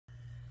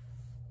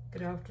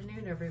Good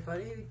afternoon,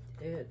 everybody.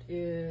 It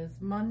is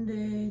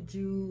Monday,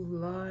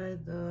 July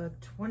the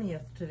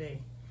 20th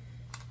today,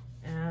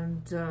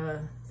 and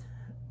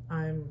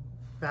I'm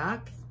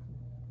back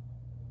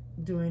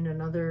doing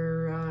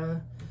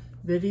another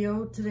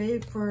video today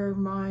for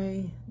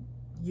my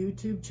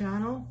YouTube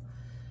channel,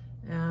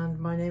 and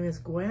my name is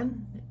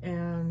Gwen,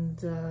 and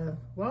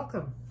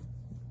welcome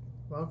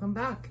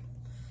back,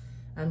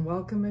 and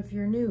welcome if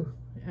you're new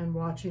and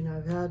watching.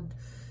 I've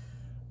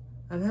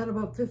had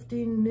about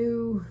 15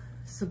 new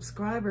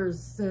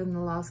subscribers in the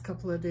last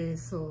couple of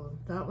days, so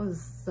that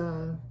was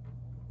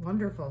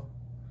wonderful.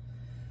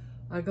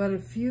 I got a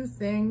few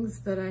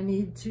things that I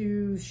need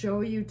to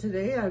show you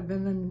today. I've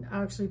been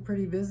actually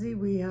pretty busy.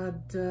 We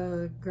had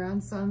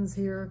grandsons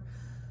here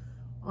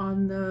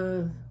on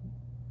the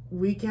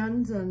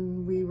weekend,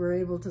 and we were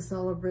able to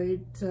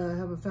celebrate,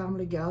 have a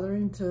family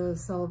gathering to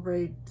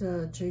celebrate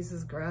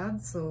Chase's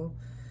grad, so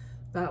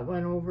that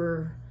went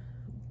over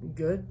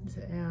good,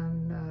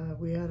 and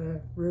we had a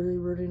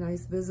really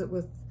nice visit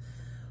with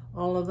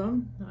all of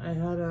them. I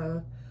had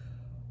a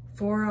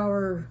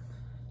 4-hour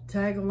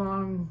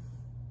tag-along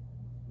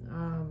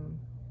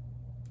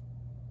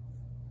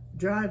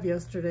drive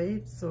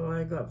yesterday, so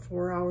I got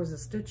 4 hours of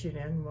stitching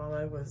in while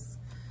I was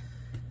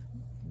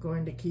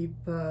going to keep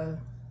my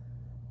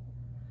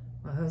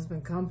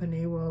husband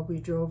company while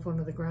we drove one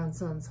of the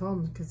grandsons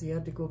home because he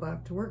had to go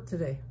back to work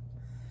today.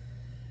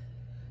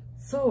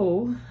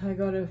 So I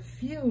got a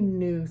few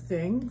new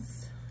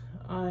things.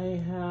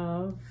 I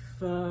have,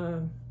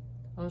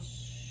 I'll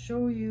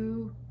show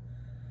you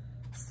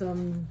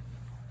some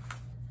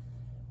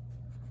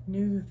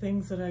new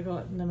things that I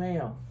got in the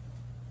mail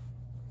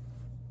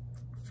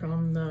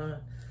from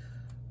the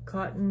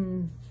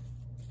Cotton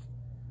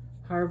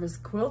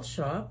Harvest Quilt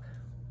Shop,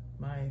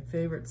 my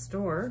favorite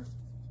store.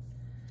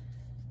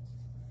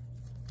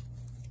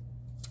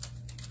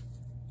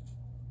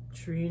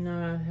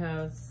 Trina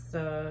has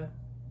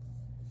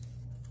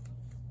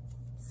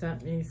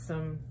sent me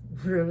some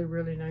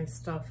really nice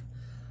stuff.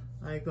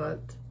 I got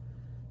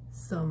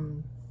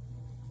some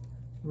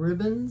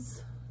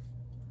ribbons,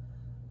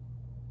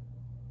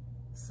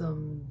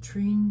 some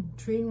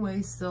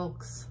Treenway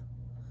silks,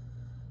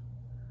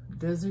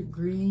 desert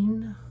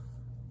green,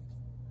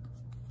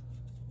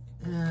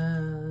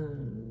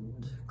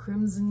 and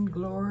crimson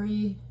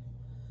glory,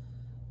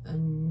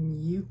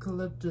 and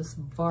eucalyptus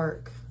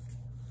bark.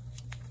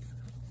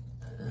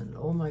 And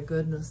oh my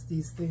goodness,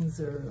 these things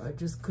are, I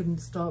just couldn't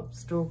stop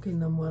stroking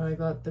them when I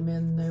got them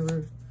in.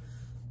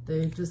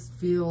 They just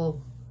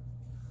feel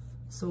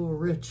so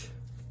rich.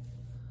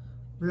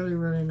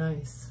 Really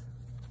nice.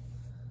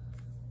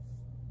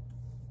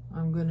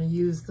 I'm going to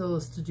use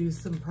those to do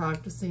some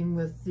practicing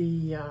with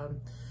the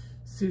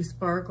Sue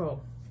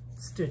Sparkle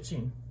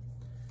stitching.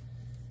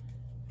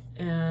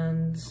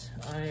 And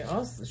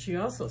she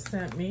also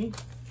sent me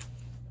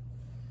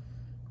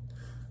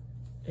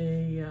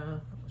a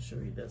I'll show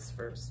you this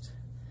first.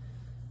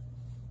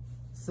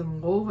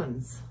 Some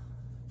wovens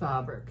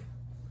fabric.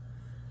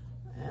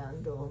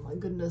 And oh my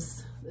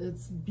goodness,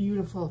 it's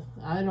beautiful.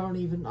 You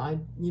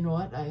know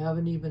what?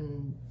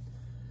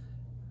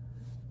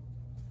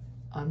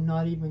 I'm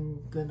not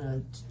even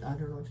gonna, I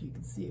don't know if you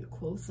can see it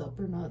close up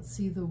or not,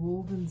 see the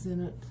wovens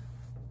in it,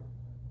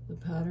 the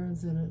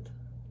patterns in it.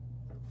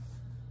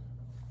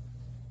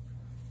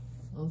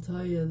 I'll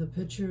tell you, the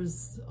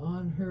pictures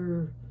on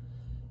her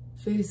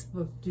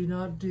Facebook do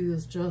not do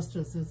this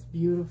justice. It's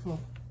beautiful.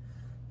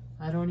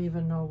 I don't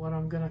even know what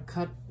I'm gonna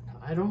cut.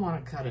 I don't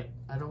want to cut it.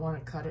 I don't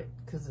want to cut it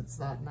because it's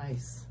that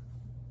nice.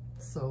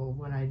 So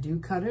when I do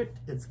cut it,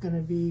 it's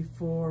gonna be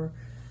for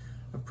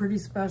a pretty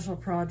special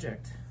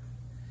project.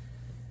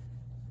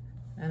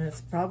 And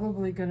it's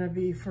probably gonna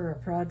be for a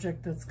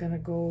project that's gonna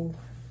go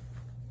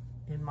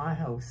in my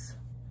house.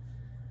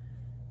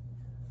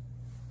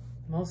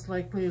 Most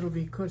likely it'll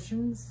be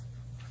cushions.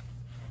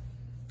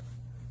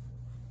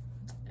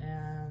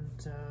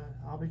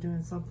 I'll be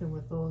doing something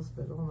with those,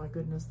 but oh my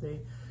goodness,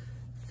 they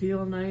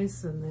feel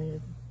nice and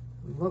they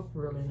look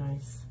really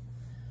nice.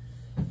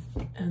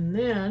 And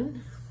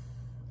then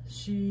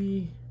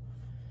she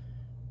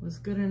was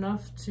good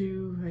enough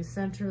to, I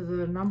sent her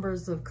the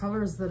numbers of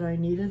colors that I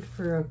needed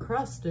for a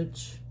cross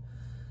stitch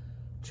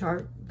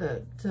chart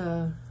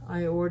that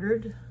I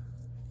ordered.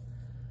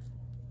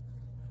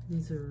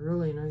 These are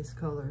really nice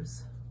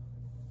colors.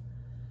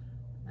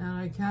 And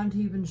I can't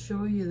even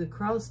show you the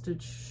cross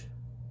stitch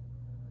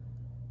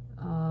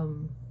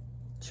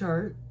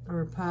chart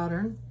or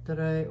pattern that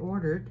I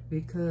ordered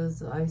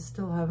because I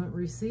still haven't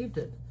received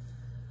it.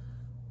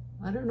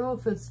 I don't know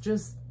if it's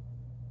just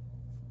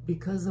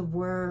because of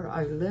where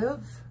I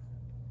live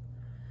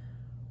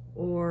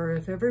or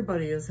if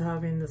everybody is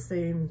having the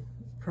same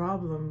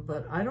problem,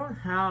 but I don't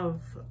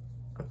have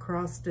a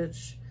cross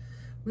stitch.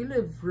 We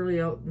live really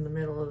out in the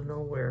middle of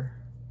nowhere,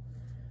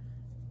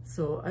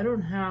 so I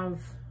don't have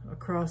a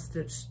cross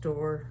stitch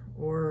store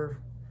or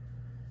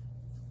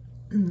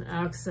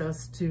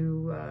access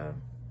to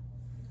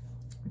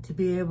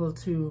be able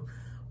to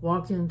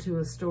walk into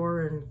a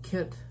store and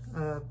kit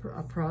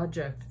a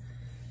project.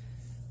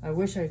 I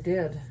wish I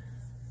did,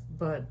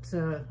 but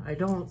I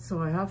don't,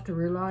 so I have to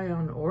rely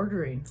on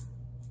ordering.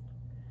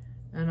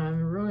 And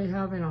I'm really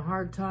having a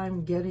hard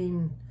time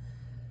getting,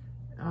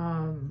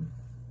 I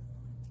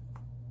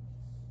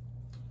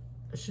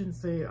shouldn't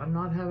say I'm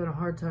not having a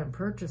hard time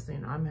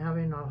purchasing, I'm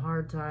having a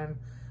hard time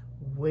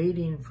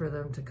waiting for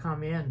them to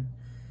come in.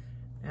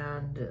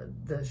 And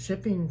the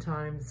shipping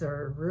times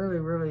are really,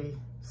 really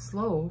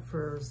slow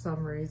for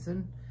some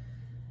reason.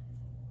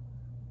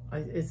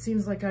 It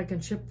seems like I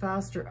can ship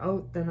faster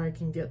out than I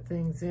can get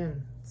things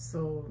in.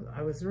 So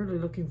I was really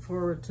looking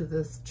forward to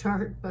this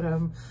chart, but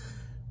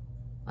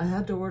I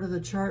had to order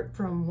the chart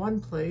from one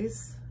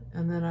place,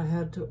 and then I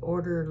had to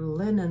order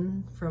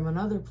linen from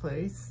another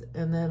place,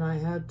 and then I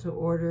had to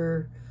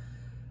order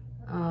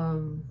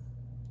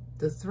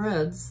the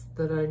threads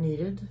that I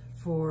needed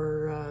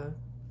for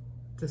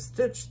to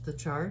stitch the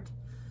chart.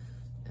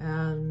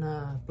 And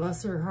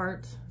bless her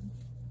heart,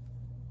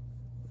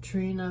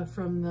 Trina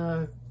from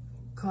the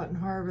Cotton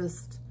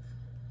Harvest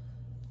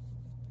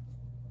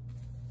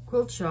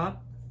quilt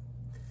shop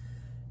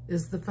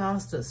is the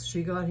fastest.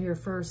 She got here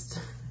first.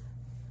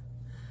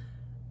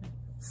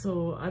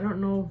 So I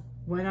don't know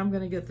when I'm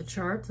going to get the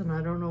charts, and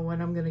I don't know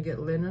when I'm going to get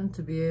linen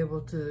to be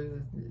able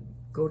to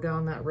go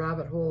down that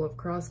rabbit hole of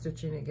cross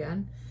stitching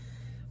again.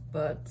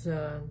 But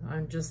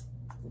I'm just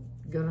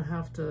going to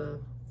have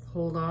to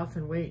hold off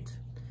and wait.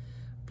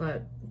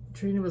 But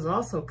Trina was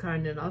also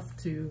kind enough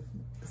to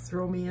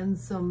throw me in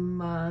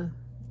some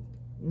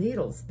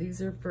needles.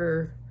 These are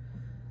for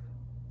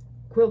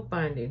quilt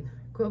binding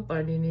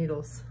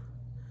needles.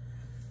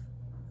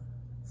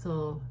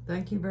 So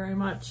thank you very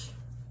much.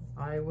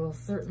 I will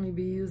certainly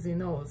be using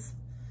those.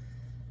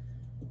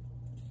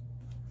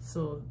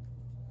 So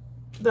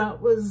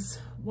that was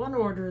one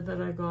order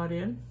that I got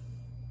in,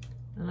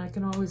 and I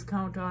can always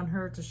count on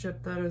her to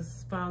ship that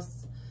as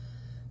fast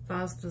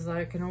as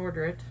I can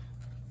order it.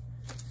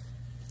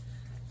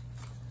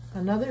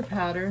 Another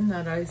pattern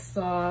that I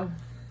saw,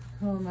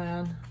 oh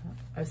man,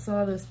 I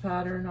saw this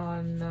pattern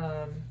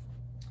on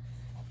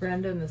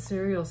Brenda and the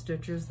Serial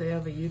Stitchers. They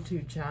have a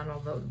YouTube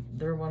channel.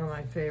 They're one of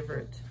my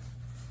favorite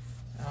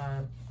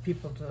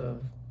people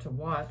to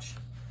watch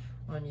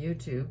on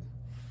YouTube.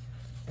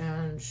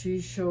 And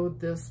she showed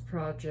this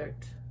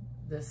project,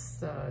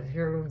 this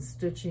heirloom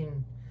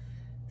stitching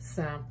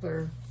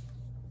sampler.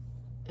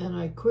 And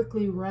I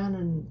quickly ran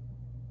and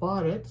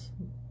bought it.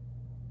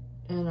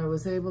 And I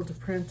was able to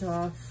print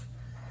off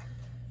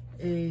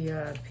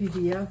a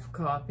PDF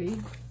copy.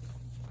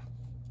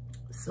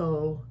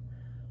 So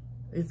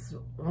it's,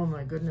 oh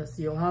my goodness,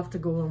 you'll have to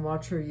go and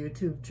watch her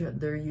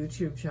their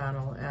YouTube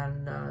channel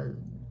and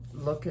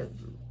look at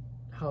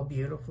how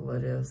beautiful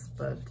it is.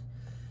 But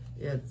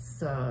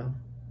it's,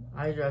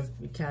 I just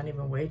can't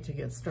even wait to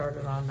get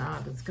started on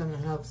that. It's going to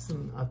have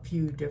a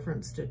few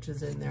different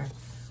stitches in there.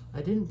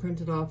 I didn't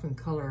print it off in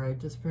color, I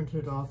just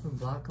printed it off in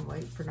black and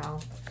white for now.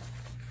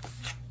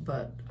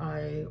 But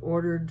I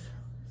ordered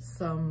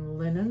some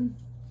linen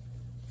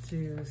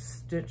to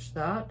stitch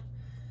that,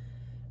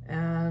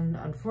 and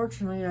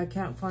unfortunately I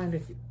can't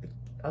find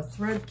a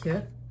thread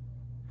kit.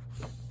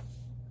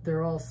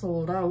 They're all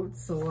sold out,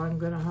 so I'm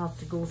gonna have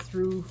to go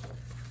through,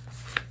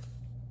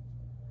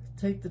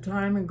 take the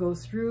time and go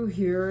through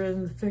here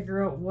and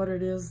figure out what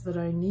it is that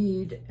I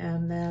need,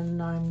 and then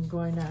I'm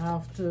going to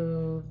have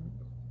to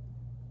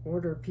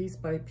order piece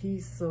by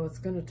piece, so it's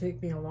going to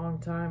take me a long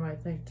time, I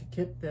think, to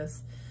kit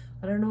this.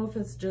 I don't know if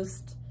it's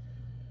just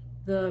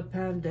the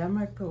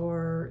pandemic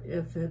or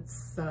if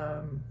it's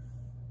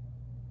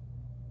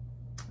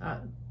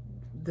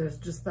there's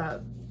just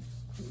that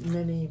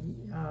many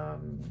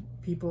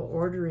people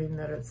ordering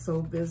that it's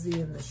so busy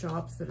in the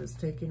shops that it's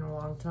taking a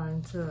long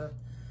time to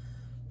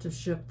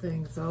ship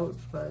things out.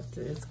 But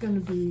it's going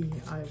to be,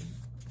 I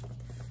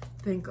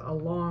think, a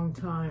long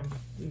time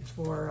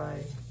before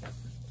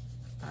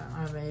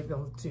I'm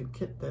able to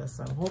kit this.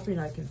 I'm hoping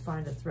I can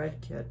find a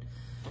thread kit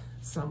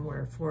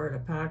somewhere for it, a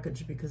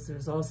package, because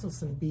there's also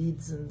some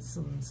beads and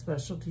some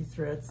specialty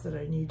threads that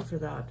I need for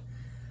that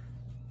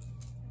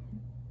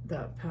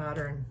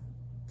pattern.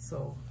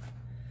 So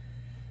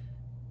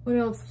what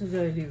else did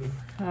I do?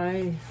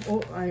 I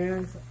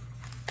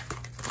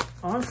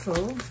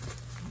also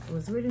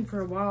was waiting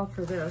for a while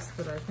for this,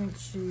 but I think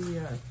she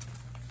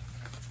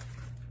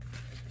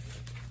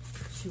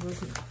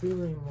wasn't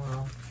feeling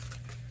well,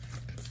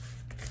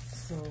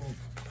 so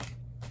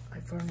I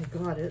finally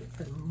got it.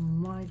 But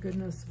my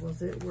goodness,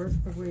 was it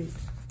worth the wait.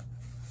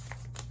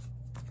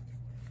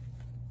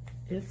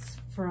 It's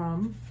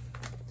from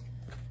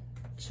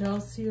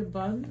Chelsea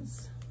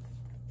Buns,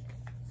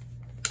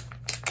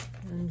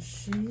 and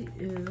she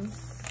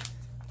is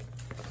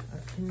a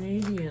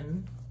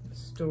Canadian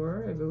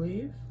store, I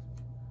believe.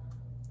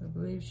 I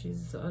believe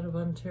she's out of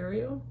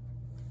Ontario.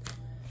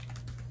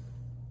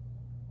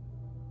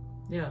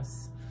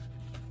 Yes,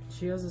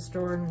 she has a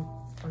store in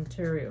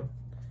Ontario,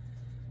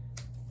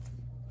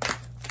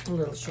 a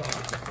little shop.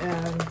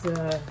 And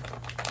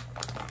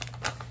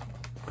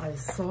I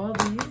saw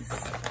these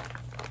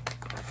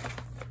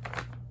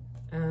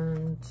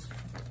and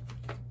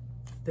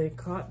they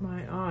caught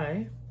my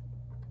eye.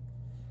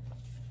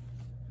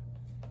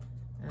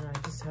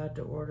 just had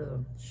to order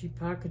them. She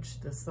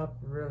packaged this up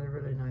really,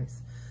 really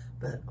nice.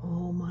 But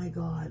oh my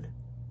God,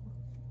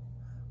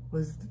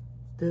 was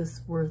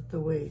this worth the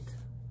wait?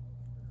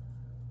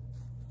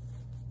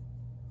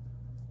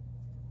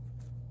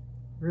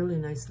 Really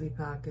nicely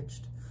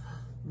packaged.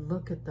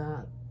 Look at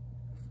that.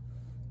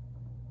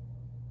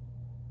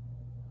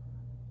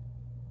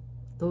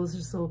 Those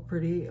are so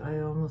pretty,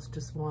 I almost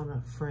just want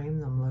to frame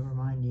them, never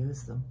mind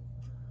use them.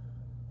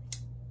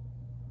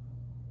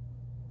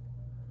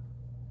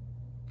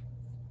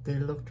 They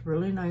looked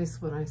really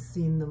nice when I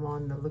seen them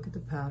on the, look at the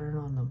pattern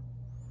on them.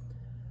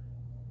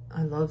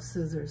 I love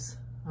scissors.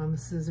 I'm a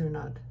scissor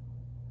nut.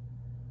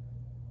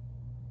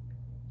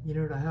 You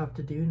know what I have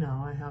to do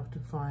now? I have to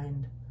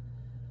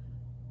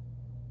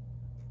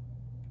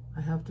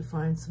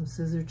find some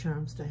scissor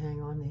charms to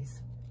hang on these.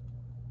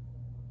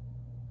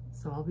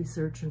 So I'll be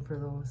searching for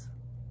those.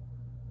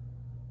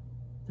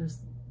 There's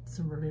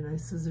some really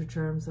nice scissor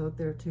charms out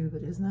there too,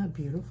 but isn't that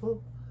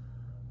beautiful?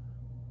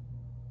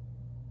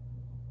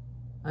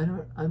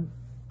 I'll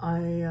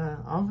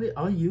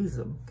use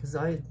them, because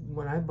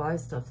when I buy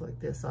stuff like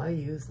this, I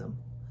use them.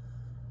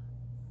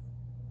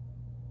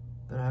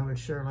 But I would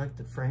sure like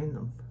to frame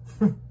them.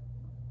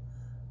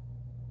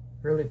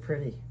 Really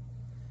pretty.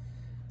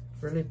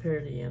 Really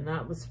pretty. And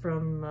that was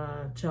from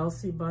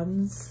Chelsea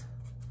Buns.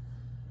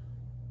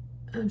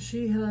 And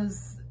she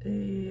has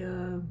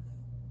a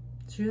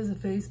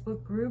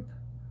Facebook group,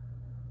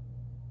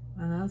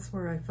 and that's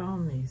where I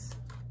found these.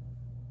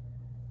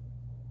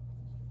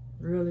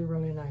 Really,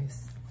 really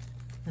nice.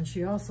 And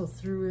she also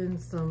threw in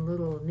some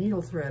little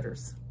needle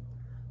threaders,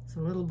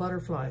 some little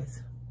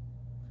butterflies.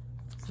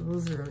 So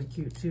those are really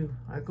cute too.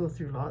 I go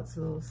through lots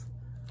of those.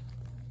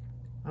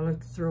 I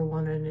like to throw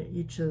one in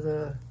each of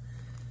the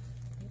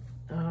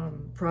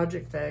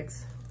project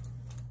bags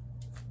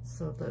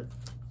so that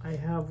I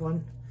have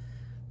one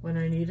when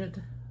I need it.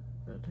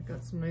 But I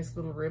got some nice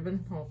little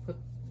ribbon. I'll put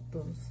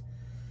those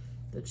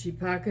that she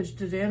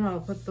packaged it in. I'll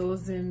put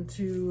those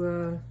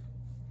into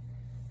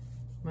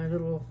my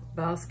little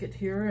basket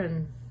here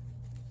and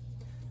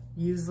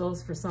use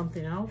those for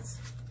something else.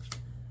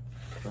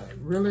 But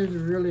really,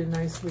 really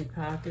nicely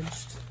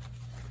packaged.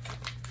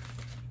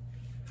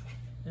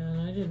 And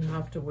I didn't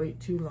have to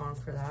wait too long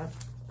for that.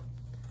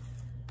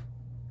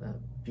 But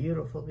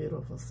beautiful,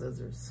 beautiful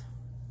scissors.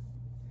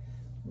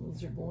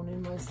 Those are going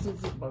in my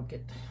scissor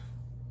bucket.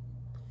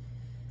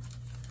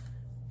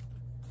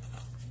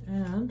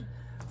 And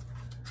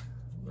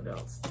what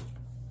else?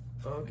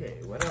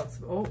 Okay, what else?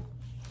 Oh,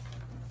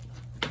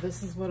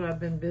 this is what I've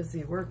been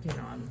busy working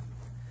on.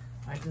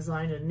 I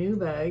designed a new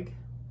bag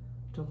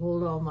to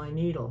hold all my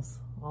needles,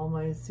 all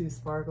my Sue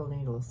Sparkle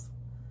needles,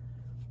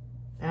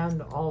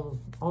 and all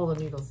the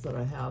needles that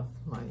I have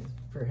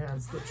for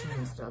hand stitching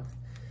and stuff.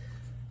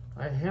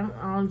 I hung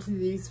on to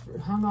these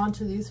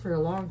for a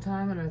long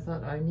time, and I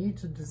thought I need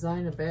to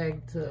design a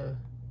bag to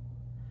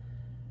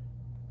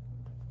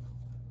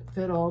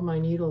fit all my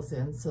needles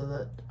in so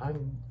that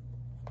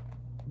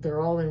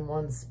they're all in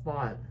one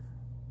spot,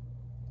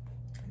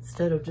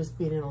 instead of just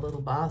being in a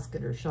little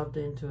basket or shoved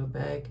into a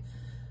bag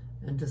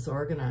and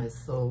disorganized.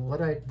 So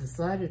what I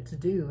decided to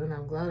do, and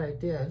I'm glad I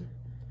did,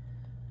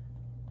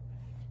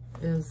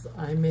 is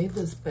I made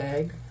this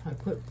bag. I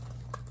put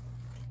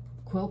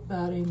quilt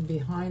batting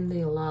behind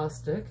the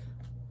elastic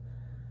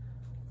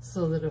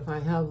so that if I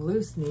have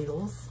loose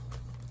needles,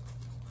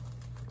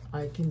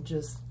 I can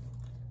just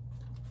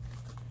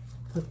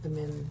put them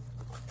in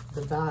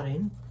the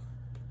batting,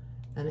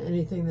 and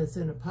anything that's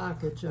in a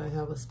package, I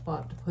have a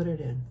spot to put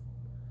it in.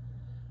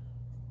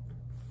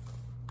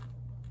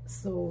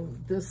 So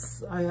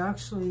this, I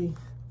actually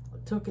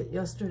took it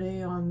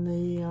yesterday on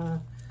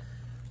the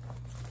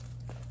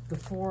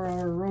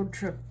 4-hour road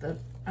trip that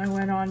I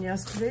went on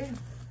yesterday.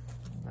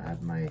 I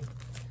had my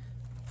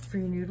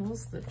free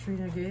noodles that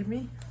Trina gave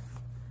me.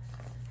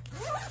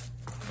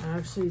 I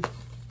actually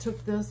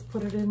took this,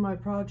 put it in my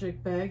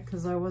project bag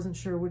because I wasn't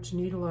sure which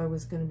needle I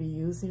was going to be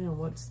using and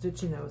what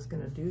stitching I was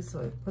going to do,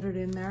 so I put it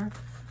in there.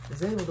 I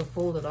was able to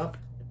fold it up,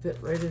 fit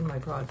right in my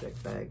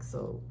project bag,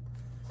 so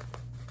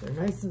they're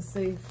nice and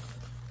safe,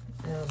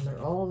 and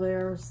they're all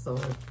there, so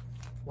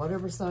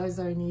whatever size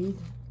I need,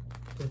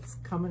 it's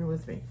coming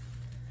with me.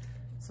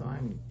 So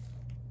I'm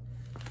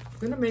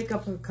gonna make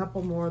up a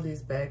couple more of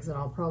these bags, and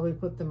I'll probably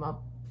put them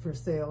up for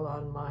sale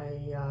on my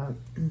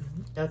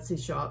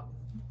Etsy shop,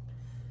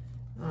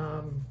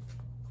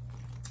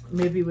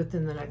 maybe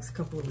within the next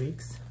couple of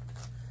weeks.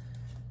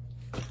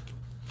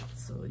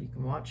 So you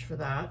can watch for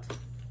that.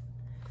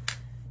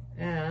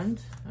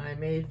 And I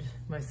made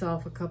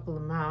myself a couple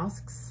of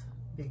masks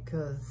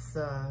because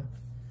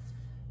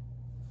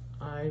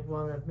I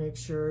want to make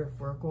sure if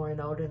we're going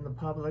out in the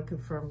public,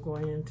 if I'm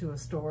going into a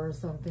store or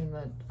something,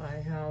 that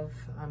I have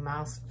a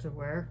mask to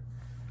wear.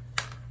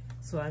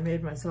 So I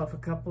made myself a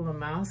couple of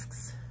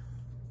masks,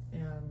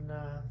 and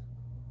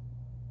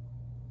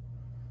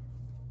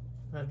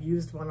I've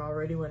used one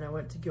already when I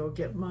went to go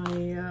get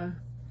my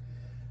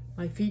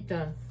my feet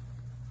done.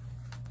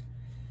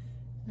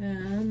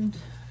 And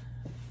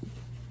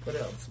what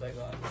else have I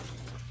got?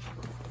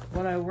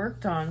 what I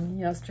worked on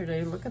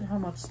yesterday, look at how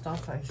much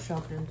stuff I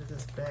shoved into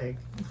this bag.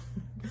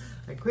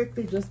 I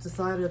quickly just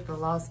decided at the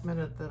last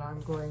minute that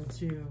I'm going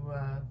to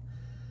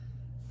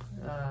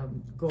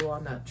go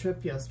on that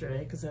trip yesterday,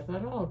 because I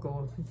thought, oh, I'll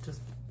go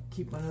just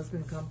keep my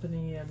husband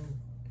company and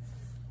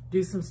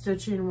do some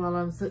stitching while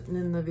I'm sitting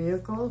in the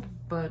vehicle.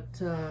 But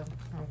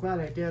I'm glad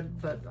I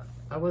did, but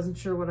I wasn't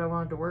sure what I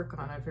wanted to work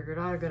on. I figured,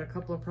 oh, I got a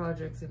couple of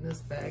projects in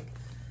this bag.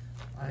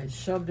 I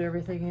shoved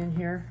everything in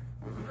here,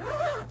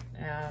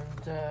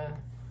 and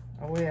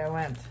away I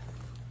went.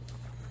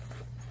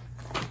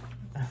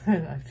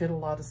 I fit a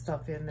lot of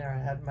stuff in there. I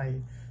had my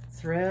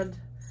thread,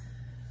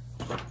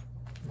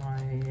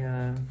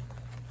 my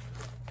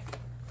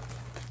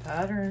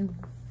pattern,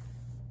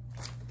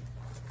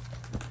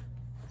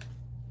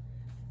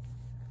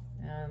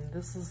 and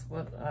this is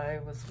what I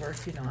was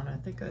working on. I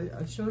think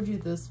I showed you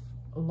this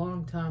a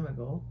long time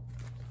ago.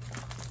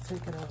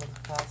 Take it out of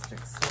the plastic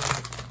so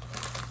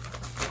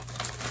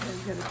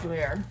I get it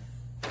clear.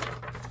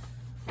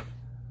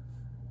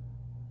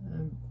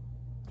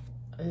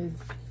 I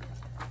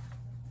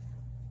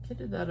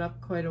kitted that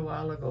up quite a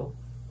while ago,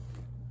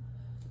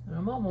 and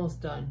I'm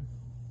almost done.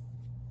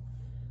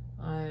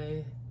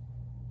 I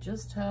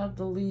just have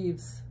the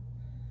leaves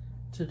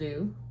to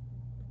do,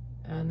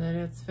 and then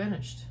it's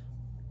finished.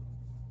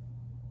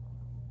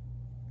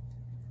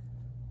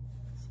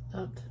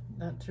 So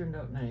that turned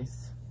out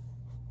nice.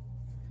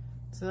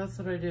 So that's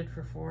what I did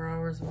for 4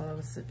 hours while I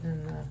was sitting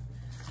in the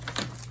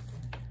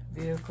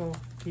vehicle,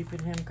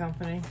 keeping him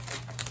company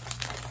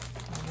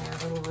on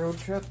our little road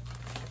trip.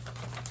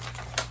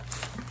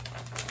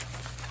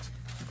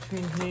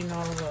 Between cleaning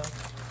all the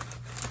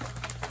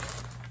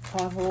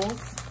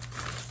potholes.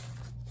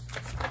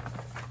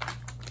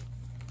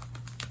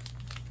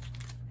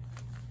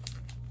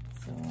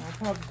 So I'll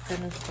probably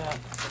finish that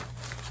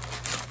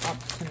up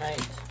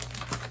tonight.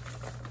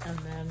 And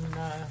then,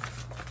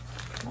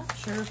 I'm not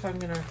sure if I'm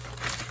gonna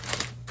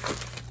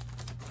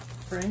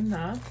frame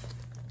that,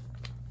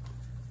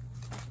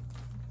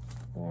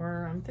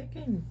 or I'm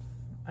thinking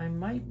I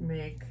might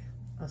make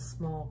a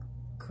small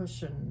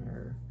cushion,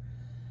 or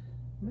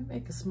let me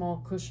make a small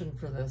cushion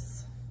for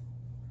this,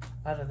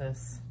 out of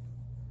this,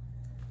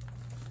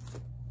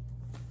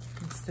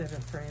 instead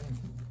of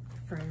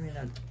framing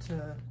it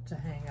to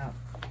hang up.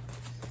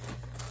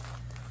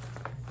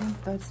 I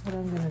think that's what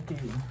I'm gonna do.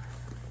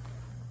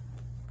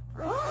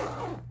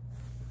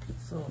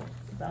 So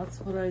that's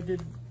what I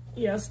did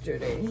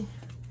yesterday.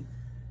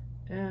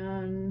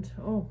 And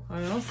oh,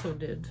 I also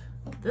did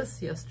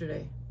this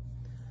yesterday.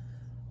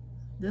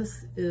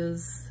 This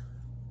is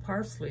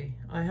parsley.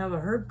 I have a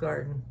herb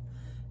garden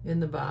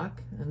in the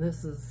back, and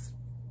this is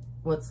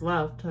what's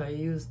left. I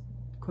used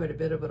quite a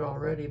bit of it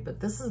already, but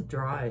this is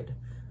dried.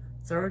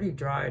 It's already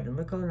dried, and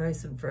look how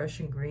nice and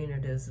fresh and green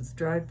it is. It's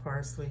dried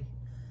parsley.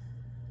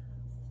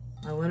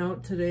 I went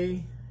out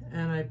today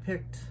and I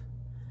picked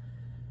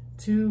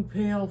 2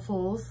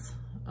 pailfuls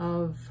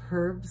of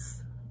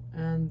herbs,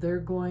 and they're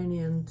going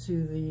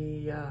into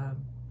the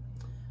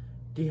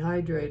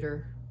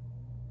dehydrator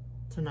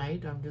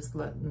tonight. I'm just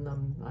letting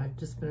them, I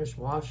just finished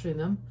washing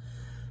them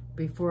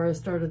before I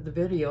started the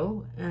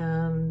video,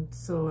 and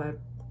so I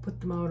put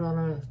them out on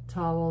a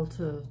towel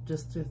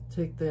just to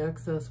take the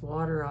excess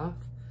water off,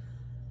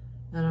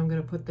 and I'm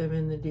going to put them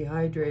in the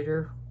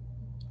dehydrator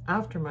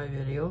after my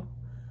video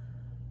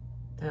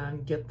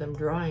and get them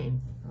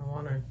drying. I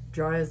want to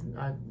dry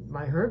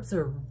my herbs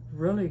are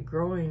really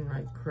growing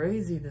like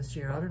crazy this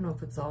year. I don't know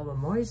if it's all the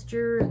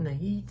moisture and the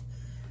heat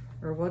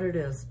or what it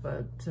is,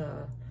 but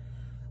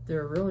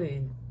they're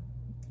really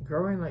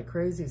growing like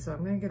crazy. So I'm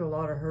going to get a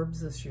lot of herbs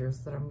this year,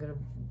 so that I'm going to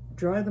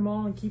dry them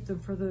all and keep them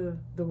for the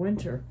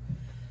winter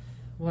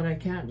when I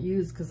can't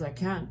use, because I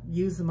can't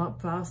use them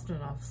up fast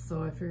enough.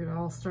 So I figured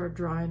I'll start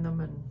drying them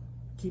and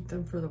keep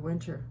them for the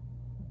winter.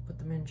 Put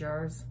them in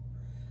jars.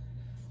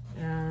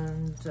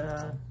 And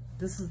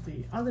this is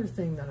the other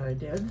thing that I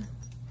did.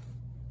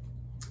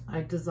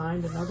 I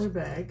designed another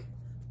bag,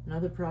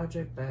 another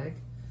project bag.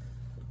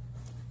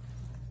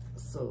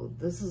 So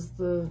this is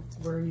the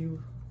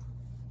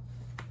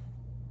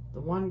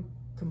one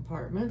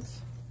compartment,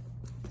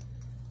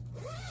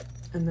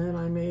 and then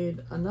I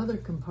made another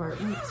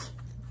compartment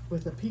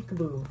with a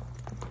peekaboo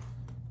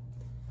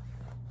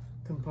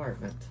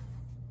compartment.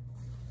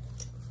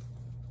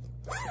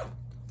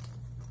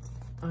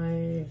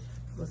 I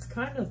was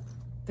kind of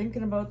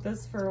thinking about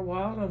this for a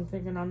while. I'm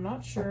thinking, I'm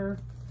not sure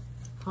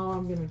how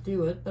I'm gonna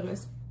do it, but I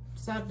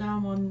sat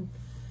down one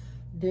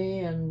day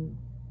and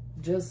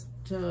just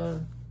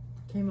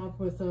came up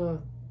with a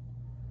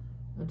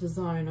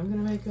design. I'm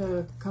gonna make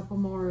a couple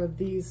more of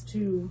these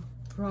too,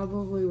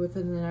 probably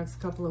within the next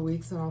couple of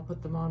weeks, and I'll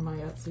put them on my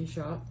Etsy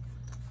shop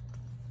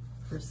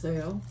for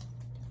sale.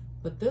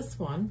 But this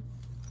one,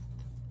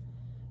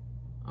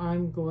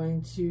 I'm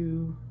going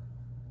to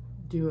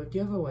do a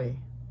giveaway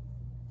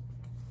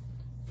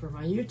for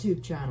my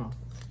YouTube channel.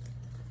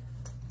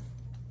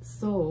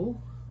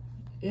 So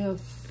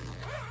if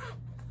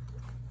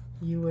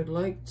you would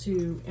like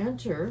to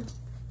enter,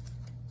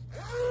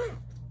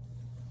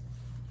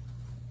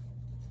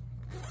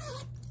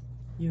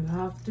 you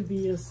have to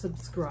be a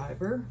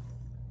subscriber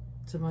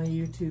to my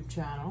YouTube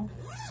channel.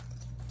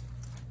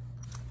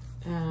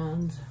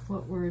 And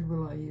what word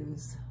will I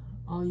use?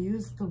 I'll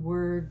use the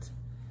word,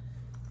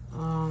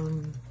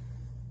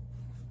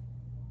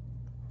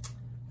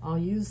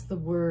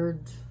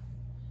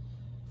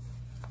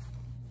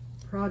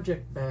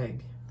 project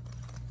bag.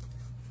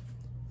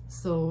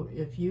 So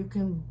if you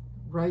can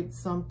write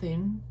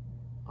something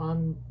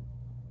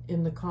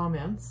in the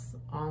comments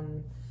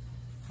on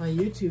my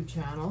YouTube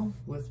channel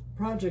with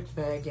project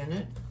bag in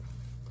it,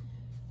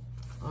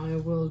 I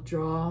will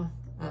draw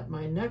at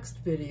my next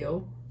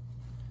video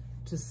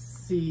to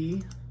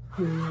see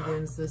who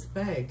wins this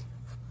bag.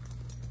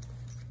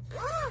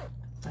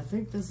 I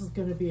think this is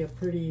going to be a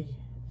pretty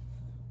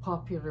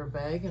popular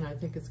bag, and I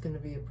think it's going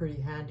to be a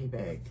pretty handy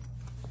bag.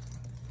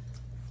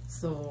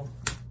 So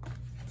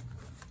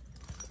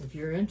if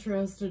you're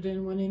interested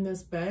in winning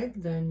this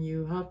bag, then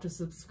you have to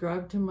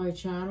subscribe to my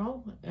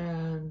channel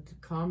and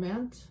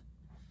comment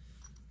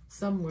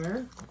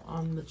somewhere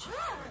on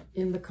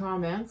in the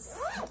comments.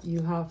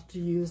 You have to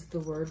use the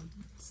word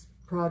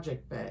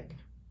project bag.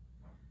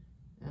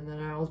 And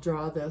then I'll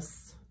draw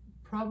this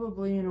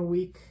probably in a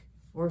week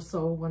or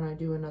so when I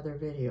do another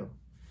video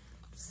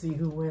to see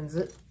who wins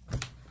it.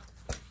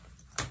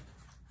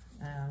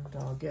 And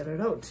I'll get it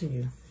out to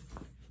you.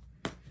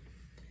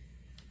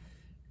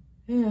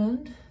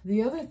 And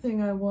the other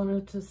thing I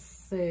wanted to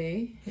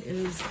say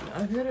is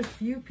I've had a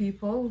few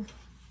people,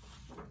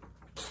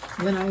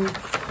 when I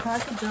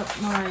package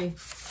up my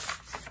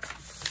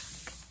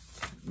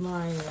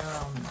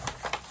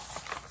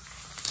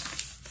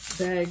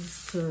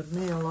bags to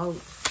mail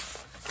out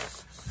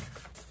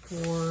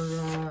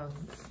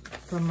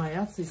from my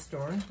Etsy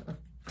store,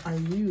 I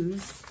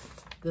use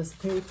this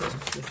paper,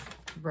 this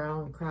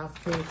brown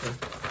craft paper,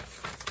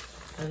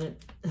 and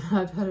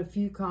I've had a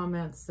few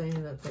comments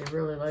saying that they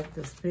really like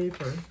this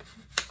paper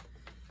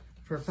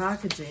for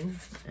packaging,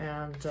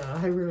 and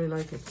I really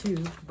like it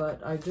too, but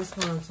I just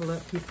wanted to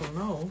let people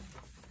know,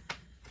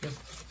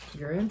 if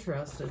you're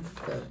interested,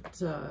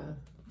 that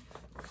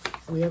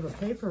we have a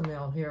paper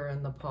mill here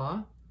in the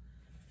Paw.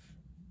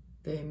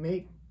 They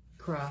make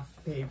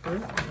craft paper,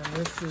 and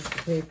this is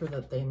the paper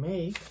that they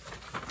make,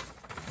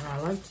 and I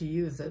like to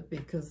use it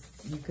because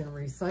you can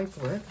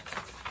recycle it.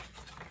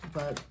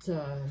 But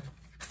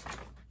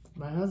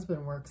my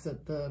husband works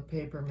at the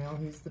paper mill.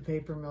 He's the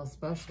paper mill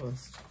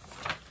specialist.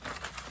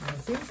 And I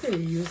think they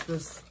use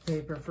this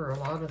paper for a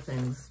lot of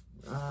things,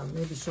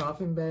 maybe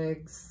shopping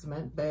bags,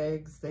 cement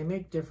bags. They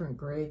make different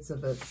grades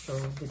of it, so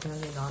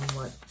depending on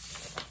what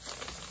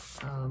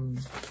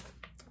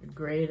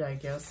grade, I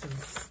guess,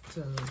 is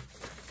to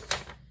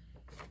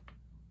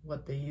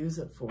what they use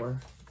it for.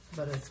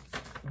 But it's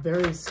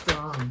very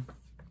strong,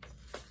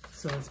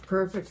 so it's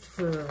perfect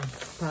for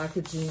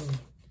packaging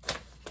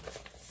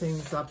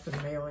things up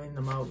and mailing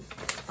them out.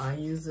 I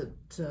use it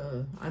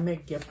to, I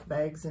make gift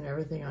bags and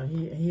everything.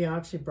 He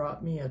actually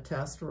brought me a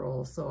test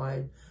roll, so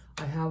I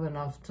have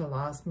enough to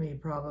last me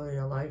probably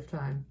a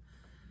lifetime.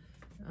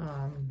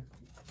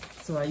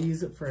 So I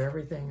use it for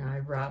everything.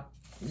 I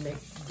make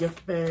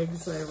gift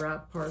bags, I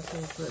wrap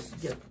parcels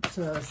that get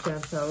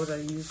sent out. I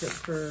use it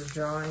for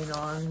drawing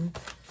on.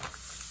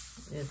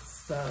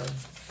 It's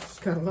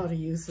got a lot of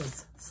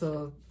uses.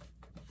 So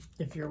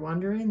if you're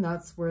wondering,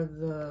 that's where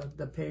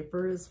the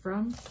paper is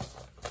from.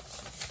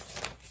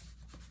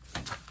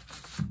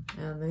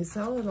 And they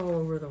sell it all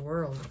over the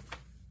world.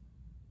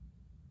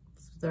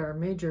 It's our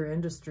major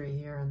industry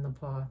here in the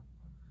Paw.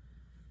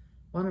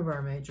 One of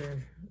our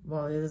major,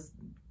 well, it is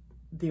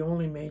the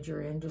only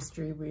major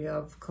industry. We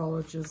have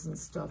colleges and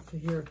stuff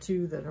here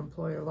too that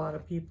employ a lot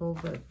of people,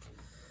 but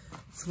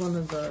it's one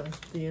of the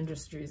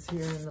industries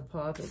here in the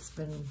Paw that's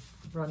been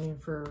running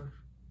for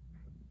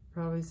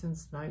probably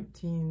since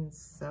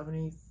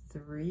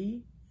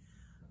 1973,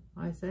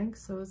 I think.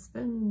 So it's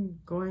been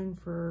going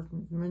for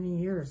many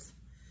years.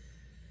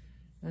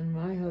 And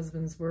my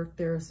husband's worked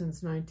there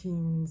since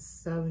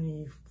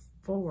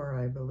 1974,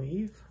 I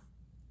believe.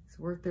 He's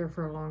worked there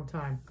for a long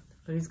time,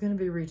 but he's going to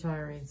be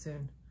retiring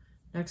soon.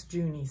 Next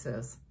June, he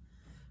says.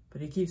 But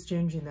he keeps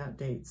changing that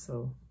date,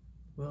 so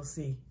we'll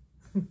see.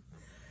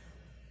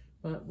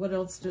 But what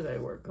else did I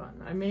work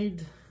on? I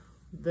made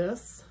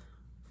this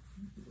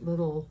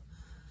little,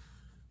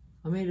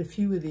 I made a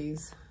few of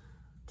these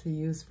to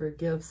use for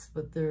gifts,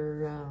 but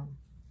they're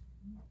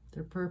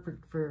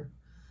perfect for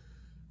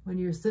when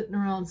you're sitting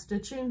around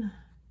stitching.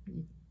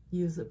 You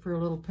use it for a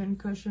little pin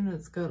cushion.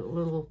 It's got a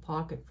little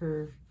pocket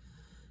for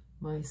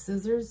my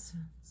scissors.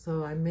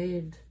 So I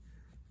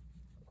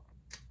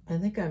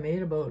think I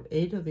made about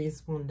 8 of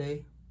these one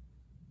day,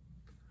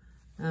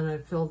 and I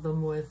filled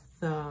them with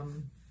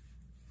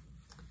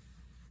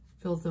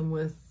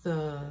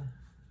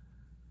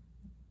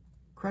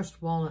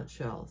crushed walnut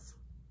shells.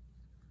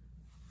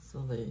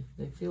 So they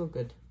feel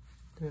good.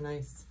 They're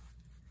nice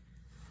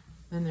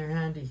and they're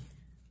handy.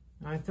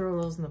 I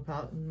throw those in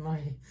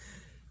my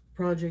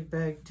project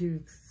bag too,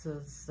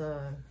 because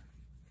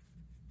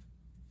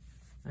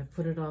I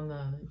put it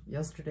on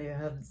yesterday I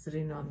had it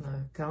sitting on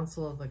the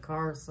console of the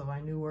car, so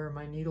I knew where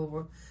my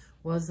needle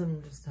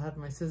wasn't, just had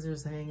my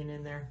scissors hanging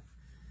in there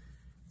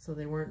so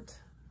they weren't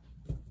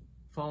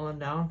falling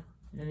down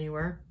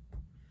anywhere.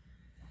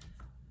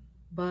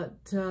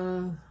 But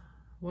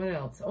what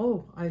else?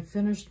 Oh, I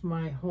finished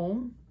my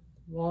home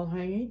wall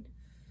hanging.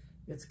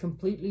 It's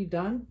completely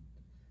done,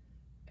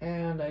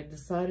 and I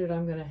decided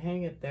I'm going to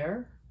hang it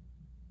there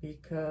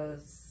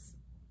because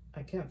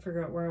I can't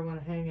figure out where I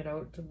want to hang it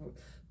out.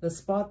 The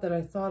spot that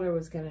I thought I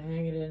was going to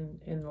hang it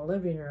in the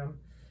living room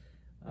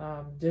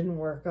didn't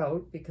work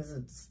out because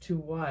it's too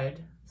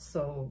wide,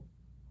 so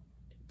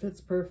it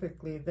fits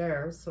perfectly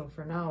there. So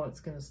for now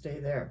it's going to stay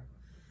there,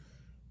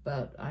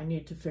 but I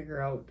need to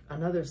figure out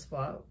another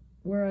spot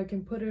where I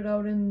can put it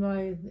out in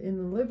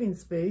the living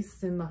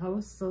space in the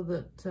house so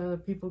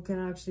that people can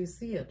actually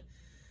see it.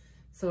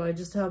 So I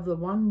just have the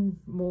one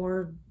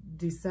more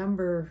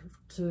December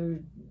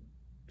to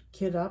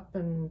kit up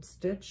and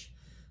stitch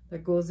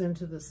that goes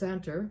into the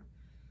center,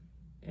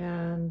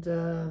 and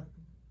then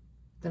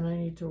I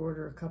need to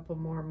order a couple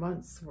more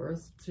months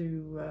worth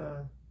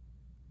to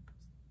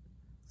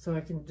so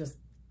I can just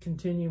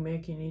continue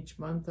making each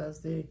month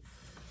as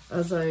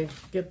I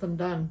get them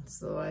done.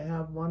 So I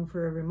have one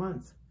for every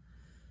month.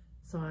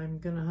 So I'm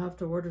gonna have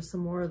to order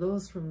some more of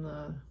those from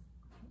the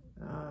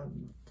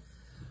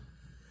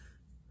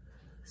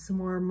some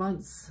more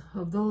months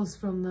of those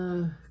from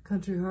the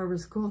Country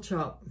Harvest Cold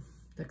Shop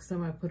next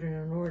time I put in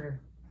an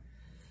order.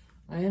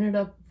 I ended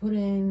up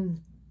putting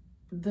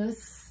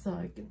this, so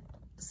I can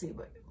see if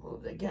I can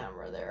move the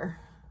camera there.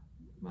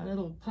 My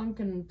little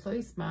pumpkin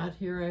placemat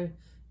here,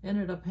 I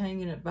ended up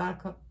hanging it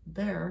back up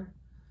there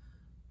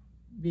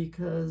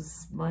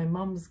because my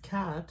mom's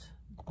cat,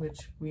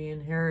 which we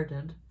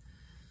inherited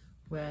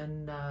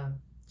when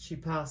she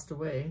passed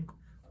away,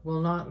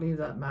 will not leave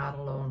that mat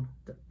alone.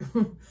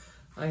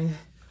 I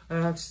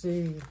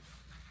actually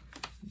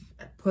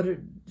put it,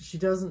 she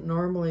doesn't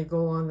normally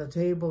go on the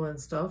table and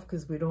stuff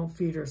because we don't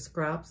feed her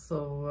scraps.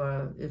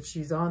 So if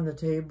she's on the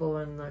table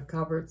in the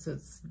cupboards,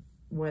 it's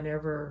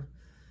whenever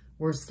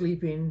we're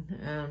sleeping,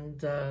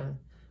 and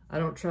I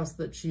don't trust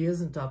that she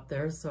isn't up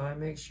there, so I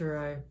make sure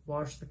I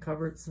wash the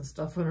cupboards and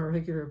stuff on a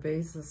regular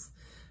basis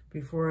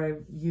before I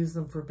use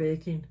them for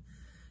baking,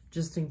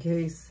 just in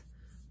case.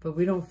 But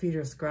we don't feed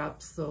her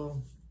scraps,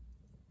 so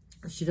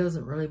she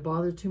doesn't really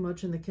bother too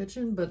much in the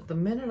kitchen. But the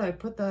minute I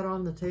put that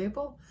on the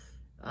table,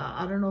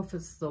 I don't know if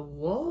it's the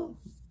wool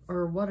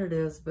or what it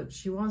is, but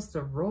she wants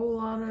to roll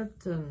on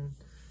it, and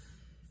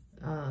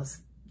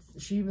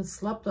she even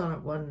slept on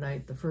it one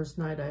night, the first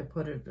night I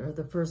put it, or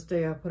the first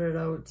day I put it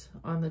out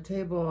on the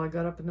table. I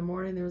got up in the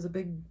morning, there was a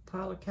big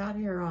pile of cat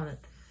hair on it.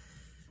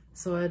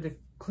 So I had to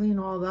clean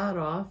all that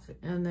off,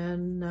 and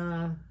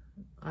then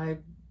I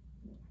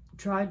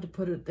tried to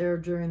put it there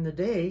during the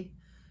day,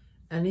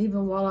 and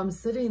even while I'm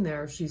sitting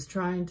there, she's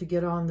trying to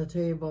get on the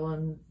table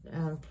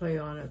and play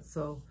on it.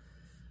 So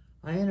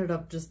I ended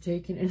up just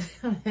taking it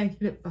and hanging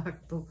it back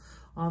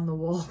on the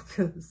wall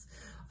because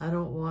I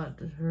don't want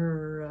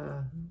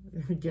her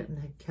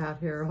getting cat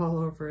hair all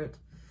over it.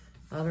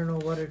 I don't know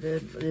what it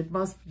is. It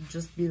must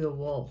just be the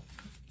wool,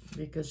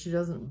 because she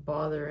doesn't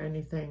bother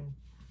anything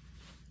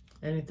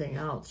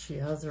else. She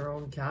has her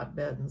own cat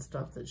bed and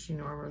stuff that she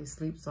normally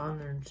sleeps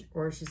on,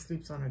 or she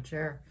sleeps on a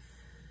chair.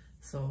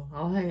 So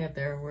I'll hang it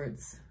there where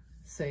it's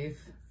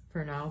safe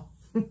for now.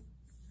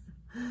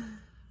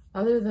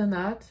 Other than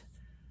that,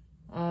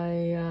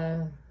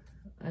 I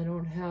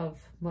don't have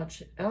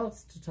much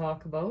else to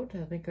talk about.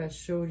 I think I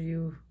showed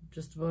you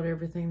just about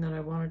everything that I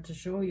wanted to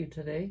show you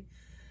today.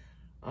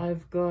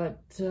 I've got,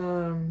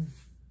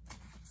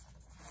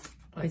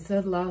 I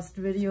said last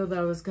video that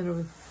I was going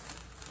to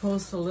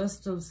post a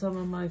list of some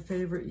of my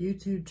favorite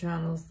YouTube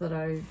channels that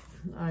I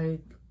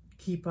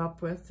keep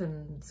up with,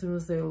 and as soon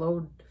as they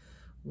load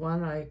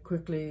one, I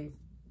quickly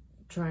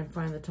try and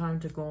find the time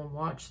to go and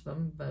watch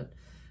them. But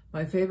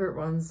my favorite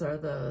ones are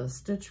the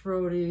Stitch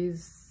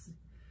Roadies,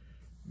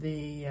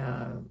 the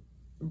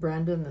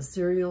Brenda the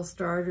Cereal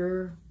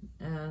Starter,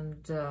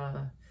 and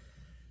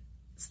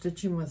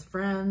Stitching with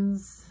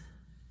Friends,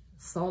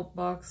 Salt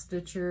Box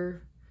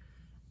Stitcher,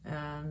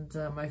 and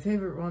my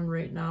favorite one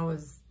right now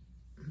is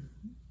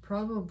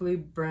probably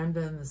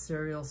Brenda and the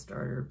Cereal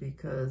Starter,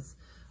 because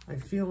I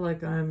feel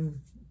like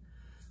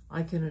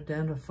I can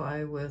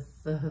identify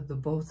with the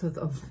both of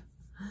them,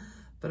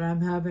 but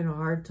I'm having a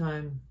hard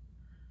time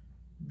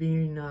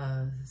being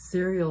a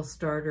cereal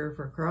starter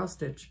for cross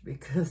stitch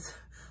because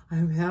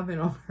I'm having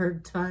a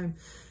hard time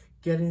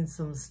getting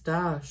some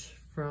stash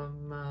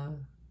from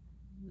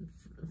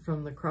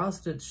the cross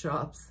stitch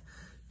shops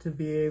to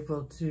be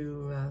able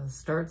to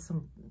start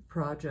some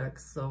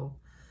projects. So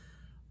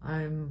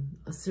I'm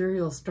a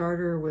cereal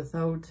starter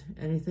without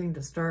anything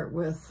to start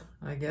with,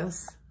 I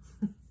guess.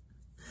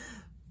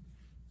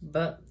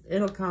 But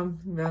it'll come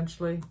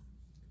eventually.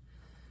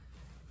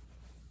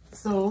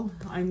 So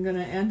I'm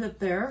gonna end it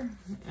there,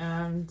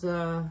 and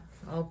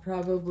I'll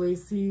probably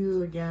see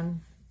you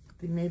again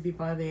maybe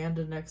by the end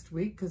of next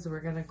week, because we're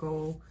gonna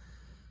go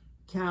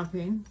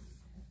camping.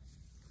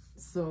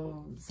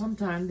 So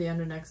sometime the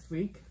end of next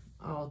week,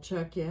 I'll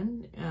check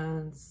in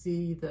and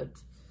see that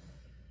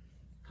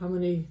how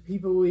many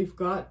people we've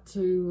got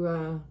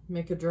to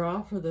make a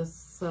draw for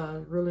this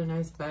really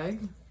nice bag.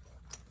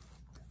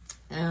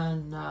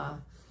 And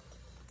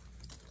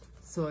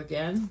so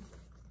again,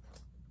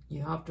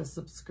 you have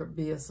to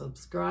be a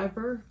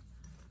subscriber,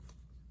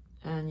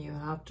 and you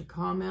have to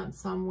comment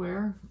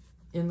somewhere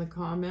in the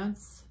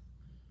comments.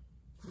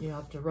 You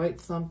have to write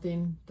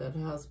something that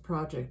has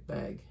project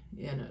bag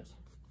in it,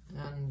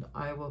 and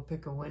I will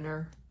pick a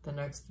winner the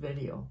next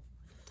video.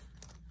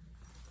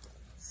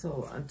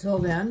 So until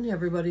then,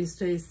 everybody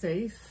stay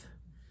safe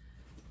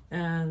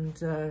and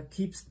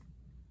keep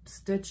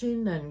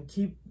stitching and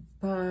keep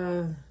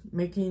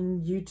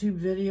making YouTube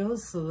videos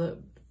so that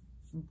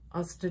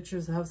us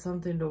stitchers have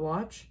something to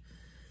watch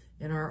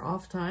in our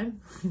off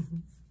time.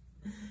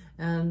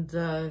 And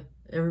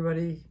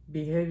everybody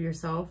behave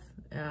yourself,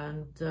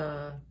 and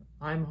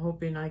I'm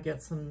hoping I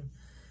get some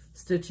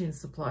stitching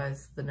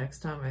supplies the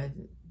next time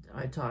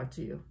I talk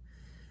to you.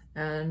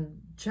 And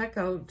check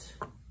out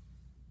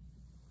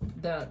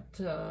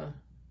that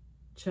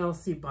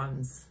Chelsea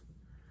buns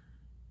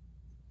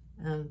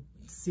and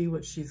see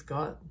what she's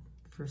got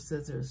for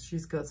scissors.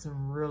 She's got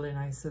some really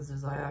nice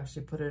scissors. I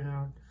actually put in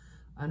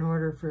an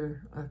order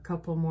for a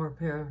couple more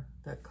pair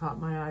that caught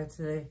my eye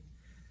today.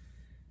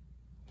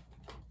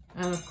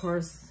 And of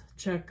course,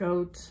 check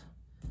out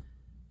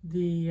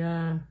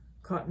the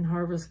Cotton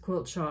Harvest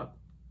Quilt Shop.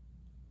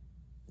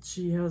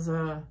 She has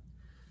a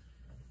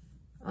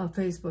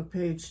Facebook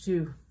page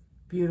too.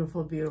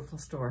 Beautiful, beautiful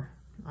store.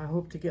 I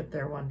hope to get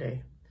there one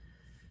day.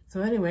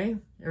 So anyway,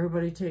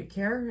 everybody take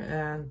care,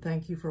 and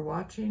thank you for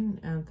watching,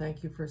 and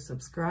thank you for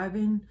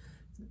subscribing.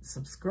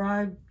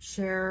 Subscribe,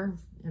 share,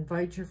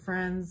 invite your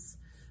friends.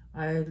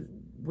 I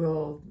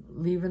will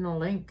leave in a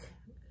link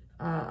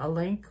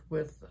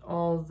with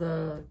all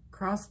the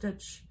cross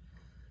stitch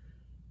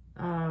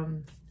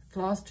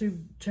floss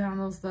tube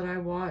channels that I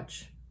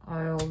watch.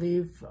 I'll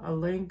leave a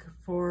link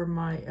for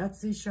my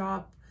Etsy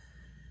shop,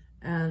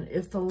 and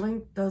if the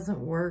link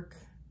doesn't work,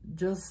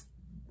 just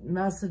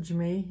message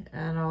me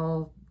and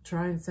I'll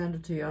try and send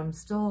it to you. I'm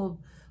still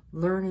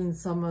learning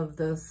some of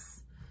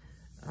this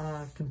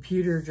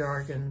computer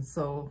jargon,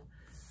 so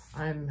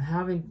I'm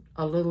having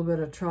a little bit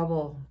of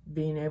trouble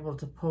being able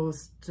to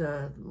post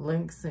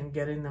links and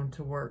getting them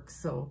to work.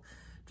 So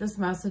just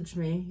message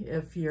me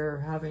if you're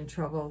having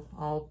trouble.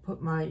 I'll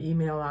put my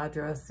email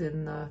address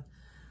in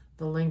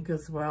the link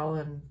as well,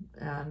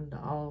 and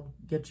I'll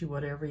get you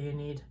whatever you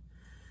need.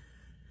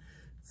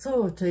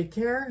 So take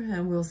care,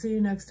 and we'll see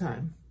you next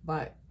time.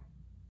 Bye.